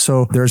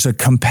 So there's a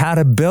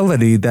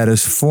compatibility that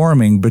is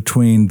forming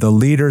between the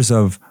leaders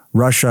of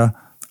Russia,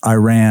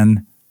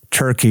 Iran,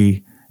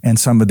 Turkey, and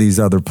some of these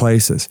other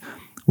places.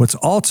 What's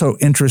also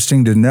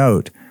interesting to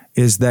note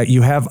is that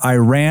you have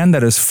Iran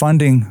that is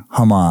funding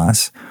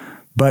Hamas,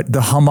 but the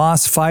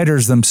Hamas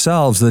fighters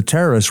themselves, the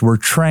terrorists, were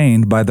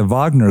trained by the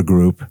Wagner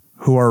Group,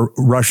 who are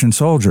Russian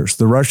soldiers.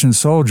 The Russian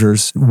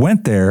soldiers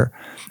went there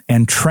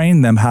and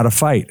trained them how to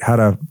fight, how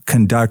to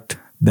conduct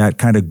that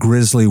kind of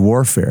grisly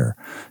warfare.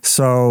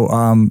 So,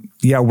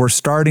 we're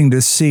starting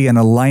to see an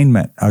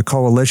alignment, a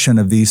coalition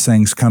of these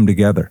things come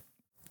together.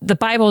 The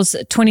Bible's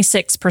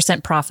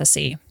 26%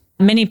 prophecy.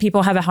 Many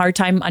people have a hard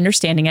time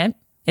understanding it.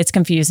 It's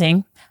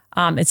confusing.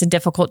 It's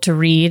difficult to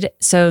read,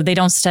 so they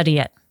don't study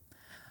it.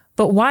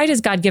 But why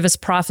does God give us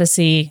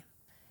prophecy,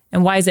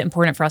 and why is it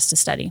important for us to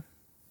study?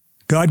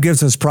 God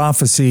gives us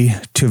prophecy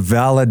to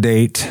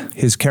validate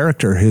his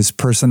character, his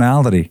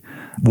personality.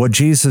 What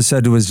Jesus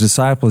said to his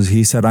disciples,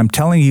 he said, I'm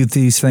telling you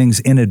these things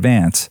in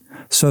advance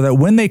so that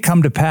when they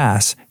come to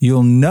pass,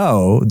 you'll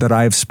know that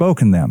I have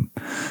spoken them.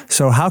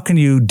 So how can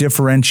you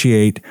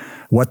differentiate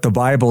what the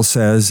Bible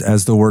says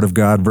as the Word of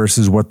God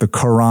versus what the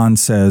Quran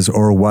says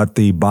or what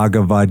the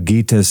Bhagavad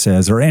Gita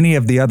says or any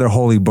of the other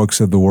holy books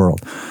of the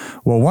world?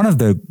 Well, one of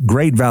the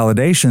great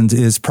validations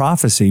is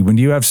prophecy. When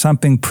you have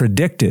something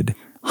predicted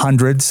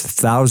hundreds,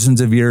 thousands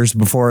of years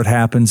before it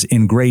happens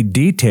in great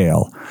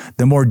detail,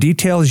 the more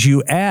details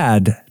you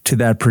add to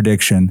that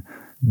prediction,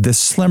 the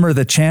slimmer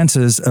the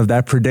chances of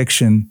that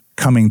prediction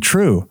coming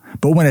true.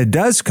 But when it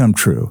does come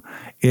true,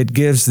 it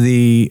gives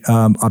the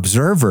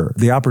observer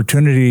the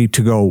opportunity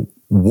to go,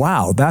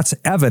 wow, that's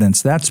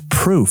evidence, that's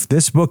proof.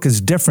 This book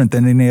is different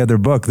than any other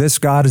book. This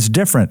God is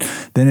different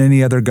than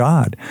any other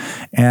God.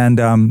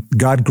 And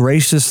God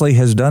graciously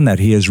has done that.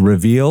 He has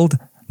revealed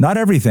not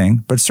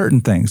everything, but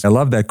certain things. I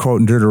love that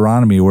quote in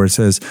Deuteronomy where it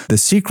says, the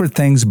secret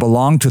things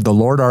belong to the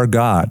Lord our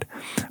God,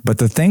 but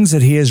the things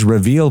that he has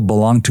revealed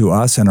belong to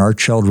us and our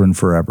children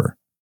forever.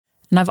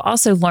 And I've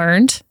also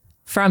learned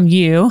from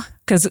you,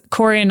 because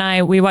Corey and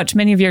I, we watch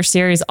many of your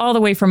series all the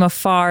way from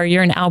afar.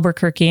 You're in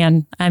Albuquerque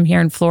and I'm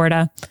here in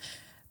Florida.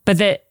 But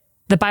that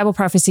the Bible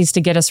prophecy is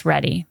to get us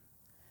ready.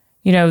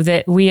 You know,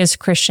 that we as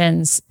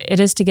Christians,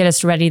 it is to get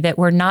us ready, that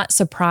we're not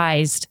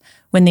surprised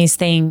when these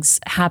things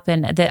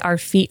happen, that our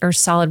feet are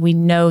solid. We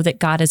know that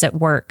God is at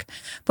work.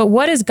 But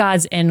what is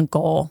God's end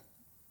goal?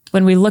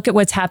 When we look at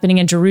what's happening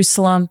in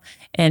Jerusalem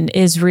and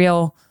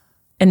Israel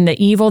and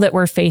the evil that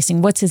we're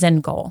facing, what's his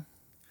end goal?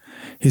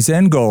 His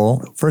end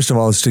goal, first of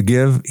all, is to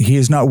give. He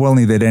is not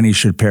willing that any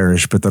should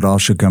perish, but that all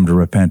should come to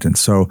repentance.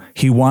 So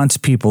he wants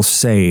people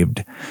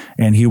saved,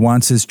 and he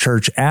wants his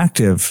church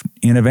active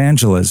in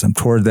evangelism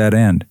toward that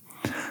end.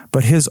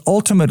 But his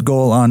ultimate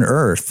goal on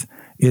earth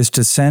is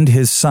to send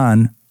his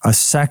son a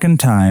second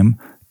time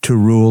to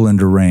rule and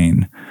to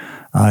reign.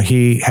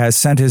 He has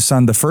sent his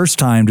son the first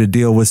time to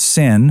deal with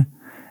sin,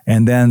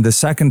 and then the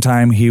second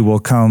time he will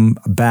come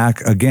back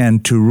again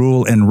to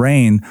rule and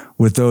reign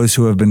with those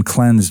who have been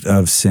cleansed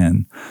of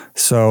sin.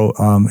 So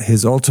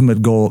his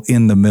ultimate goal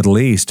in the Middle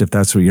East, if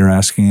that's what you're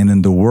asking, and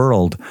in the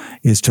world,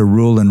 is to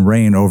rule and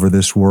reign over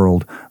this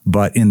world,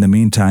 but in the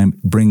meantime,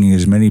 bringing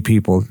as many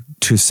people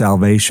to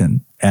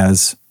salvation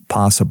as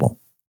possible.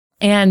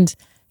 And,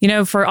 you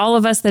know, for all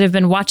of us that have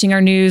been watching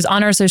our news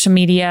on our social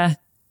media,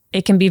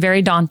 it can be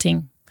very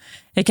daunting.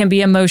 It can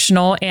be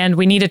emotional, and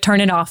we need to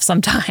turn it off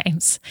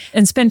sometimes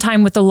and spend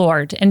time with the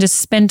Lord and just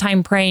spend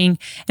time praying.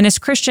 And as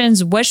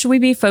Christians, what should we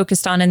be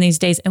focused on in these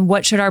days, and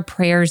what should our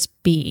prayers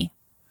be?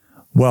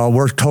 Well,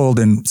 we're told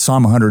in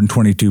Psalm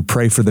 122,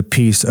 pray for the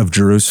peace of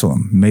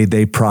Jerusalem. May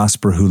they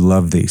prosper who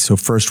love thee. So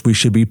first, we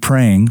should be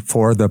praying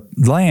for the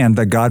land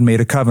that God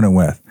made a covenant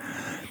with.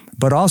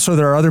 But also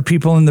there are other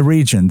people in the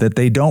region that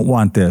they don't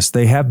want this.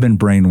 They have been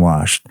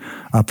brainwashed.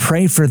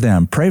 Pray for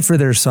them. Pray for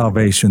their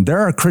salvation. There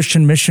are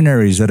Christian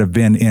missionaries that have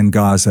been in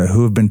Gaza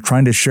who have been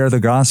trying to share the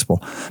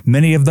gospel.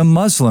 Many of the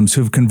Muslims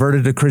who've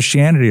converted to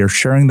Christianity are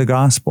sharing the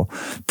gospel.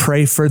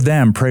 Pray for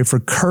them. Pray for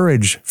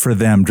courage for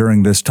them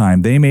during this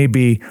time. They may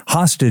be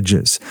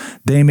hostages.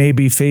 They may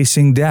be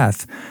facing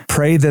death.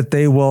 Pray that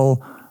they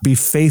will be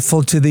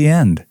faithful to the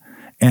end.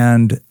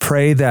 And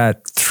pray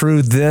that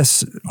through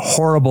this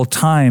horrible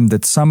time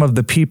that some of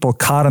the people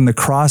caught in the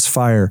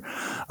crossfire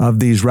of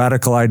these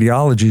radical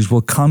ideologies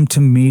will come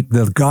to meet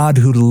the God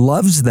who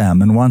loves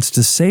them and wants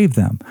to save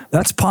them.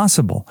 That's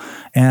possible.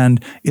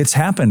 And it's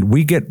happened.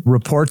 We get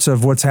reports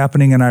of what's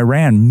happening in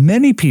Iran.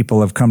 Many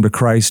people have come to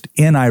Christ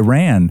in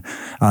Iran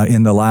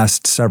in the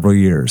last several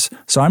years.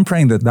 So I'm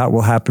praying that that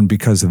will happen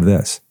because of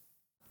this.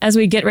 As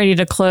we get ready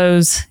to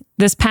close,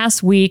 this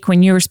past week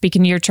when you were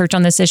speaking to your church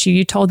on this issue,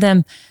 you told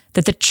them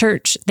that the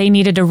church, they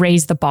needed to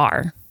raise the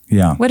bar.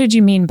 Yeah. What did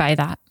you mean by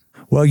that?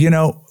 Well, you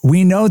know,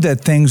 we know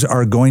that things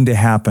are going to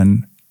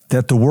happen,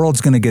 that the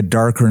world's going to get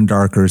darker and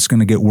darker. It's going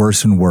to get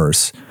worse and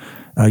worse.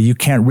 You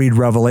can't read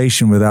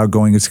Revelation without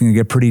going, it's going to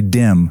get pretty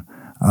dim.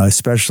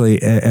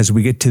 Especially as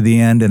we get to the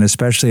end and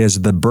especially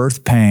as the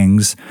birth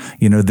pangs,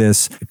 you know,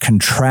 this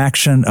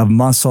contraction of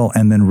muscle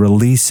and then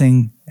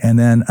releasing and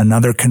then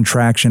another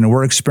contraction. And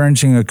we're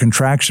experiencing a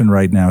contraction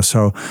right now.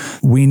 So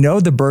we know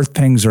the birth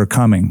pangs are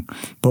coming.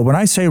 But when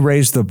I say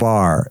raise the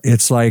bar,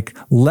 it's like,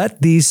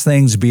 let these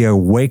things be a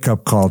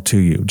wake-up call to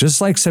you.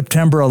 Just like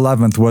September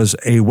 11th was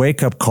a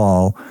wake-up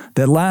call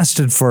that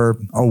lasted for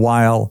a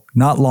while,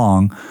 not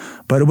long,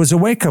 but it was a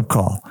wake-up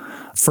call.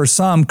 For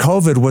some,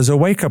 COVID was a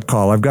wake-up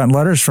call. I've gotten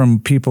letters from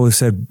people who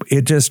said,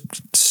 it just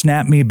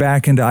snapped me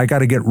back into, I got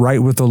to get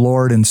right with the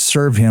Lord and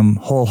serve him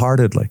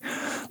wholeheartedly.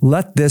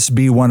 Let this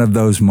be one of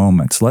those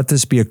moments. Let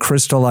this be a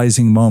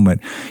crystallizing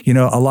moment. You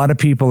know, a lot of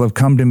people have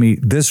come to me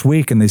this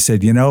week and they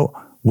said, you know,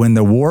 when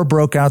the war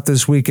broke out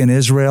this week in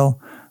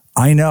Israel,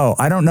 I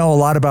don't know a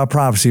lot about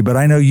prophecy, but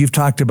I know you've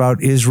talked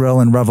about Israel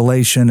and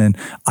Revelation, and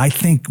I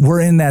think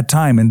we're in that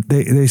time. And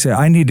they say,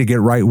 I need to get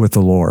right with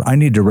the Lord. I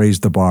need to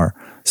raise the bar.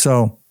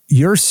 So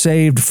you're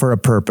saved for a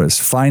purpose.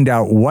 Find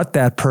out what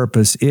that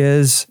purpose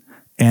is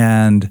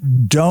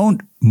And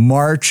don't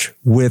march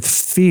with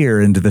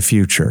fear into the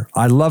future.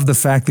 I love the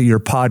fact that your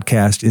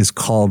podcast is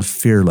called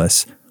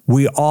Fearless.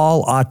 We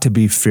all ought to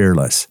be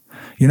fearless.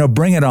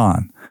 Bring it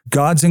on.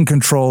 God's in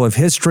control of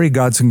history.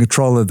 God's in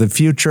control of the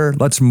future.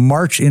 Let's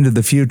march into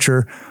the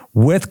future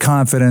with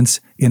confidence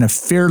in a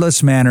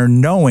fearless manner,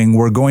 knowing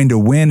we're going to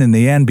win in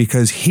the end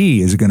because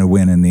He is going to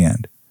win in the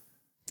end.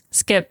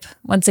 Skip,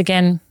 once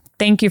again,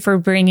 thank you for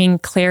bringing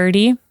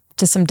clarity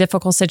to some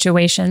difficult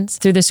situations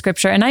through the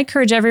scripture. And I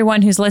encourage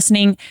everyone who's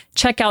listening,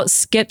 check out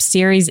Skip's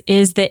series,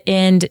 Is the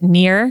End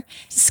Near?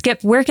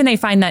 Skip, where can they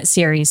find that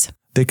series?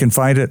 They can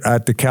find it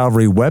at the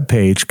Calvary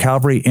webpage.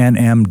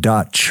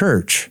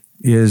 calvarynm.church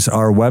is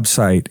our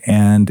website,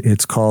 and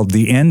it's called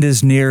The End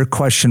is Near ?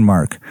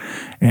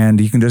 And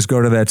you can just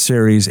go to that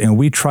series, and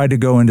we try to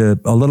go into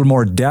a little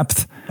more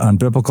depth on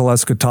biblical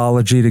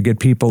eschatology to get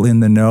people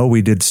in the know.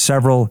 We did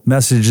several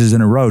messages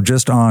in a row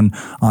just on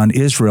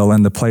Israel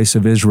and the place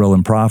of Israel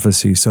in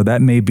prophecy. So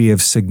that may be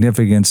of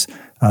significance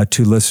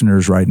to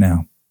listeners right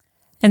now.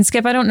 And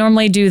Skip, I don't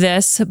normally do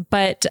this,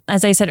 but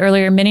as I said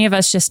earlier, many of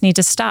us just need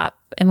to stop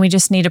and we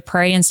just need to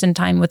pray and spend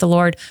time with the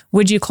Lord.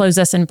 Would you close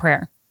us in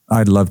prayer?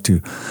 I'd love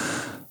to.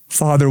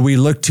 Father, we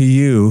look to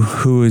you,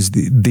 who is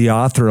the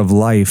author of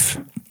life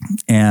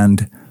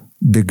and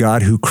the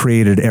God who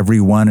created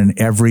everyone and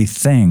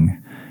everything.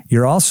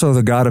 You're also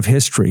the God of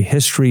history.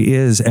 History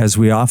is, as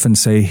we often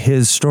say,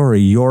 His story,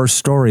 your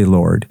story,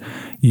 Lord.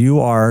 You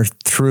are,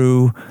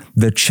 through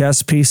the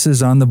chess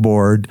pieces on the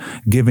board,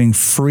 giving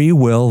free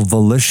will,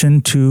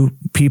 volition to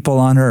people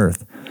on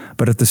earth.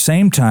 But at the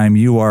same time,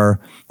 you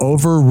are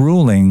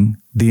overruling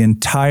the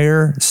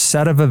entire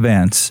set of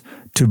events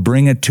to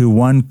bring it to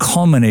one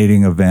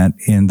culminating event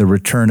in the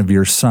return of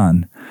your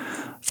Son.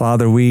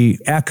 Father, we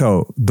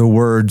echo the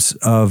words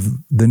of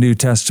the New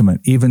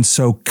Testament. Even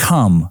so,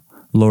 come,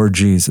 Lord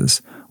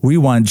Jesus. We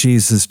want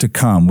Jesus to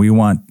come. We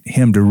want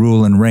Him to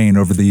rule and reign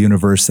over the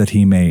universe that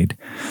He made.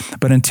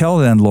 But until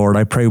then, Lord,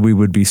 I pray we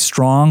would be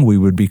strong, we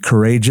would be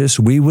courageous,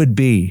 we would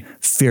be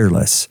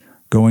fearless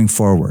going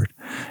forward,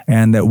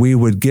 and that we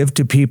would give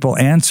to people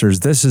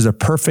answers. This is a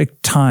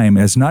perfect time,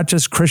 as not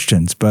just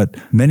Christians, but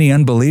many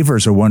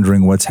unbelievers are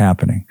wondering what's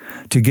happening,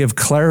 to give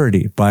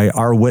clarity by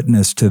our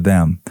witness to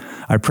them.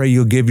 I pray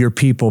you'll give your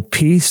people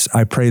peace.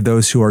 I pray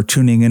those who are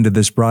tuning into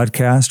this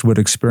broadcast would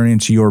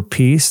experience your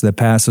peace that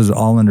passes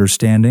all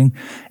understanding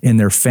in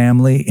their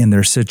family, in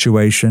their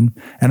situation.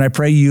 And I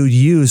pray you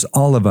use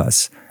all of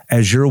us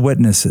as your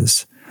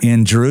witnesses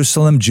in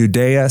Jerusalem,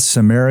 Judea,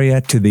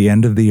 Samaria, to the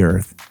end of the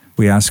earth.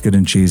 We ask it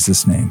in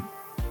Jesus' name.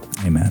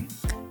 Amen.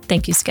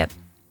 Thank you, Skip.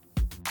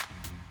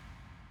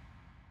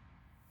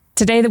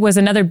 Today was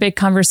another big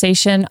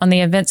conversation on the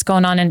events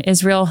going on in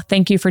Israel.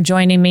 Thank you for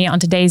joining me on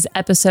today's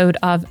episode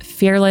of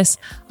Fearless.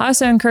 I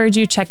also encourage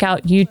you to check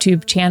out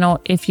YouTube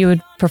channel if you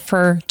would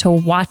prefer to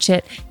watch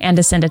it and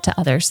to send it to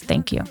others.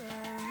 Thank you.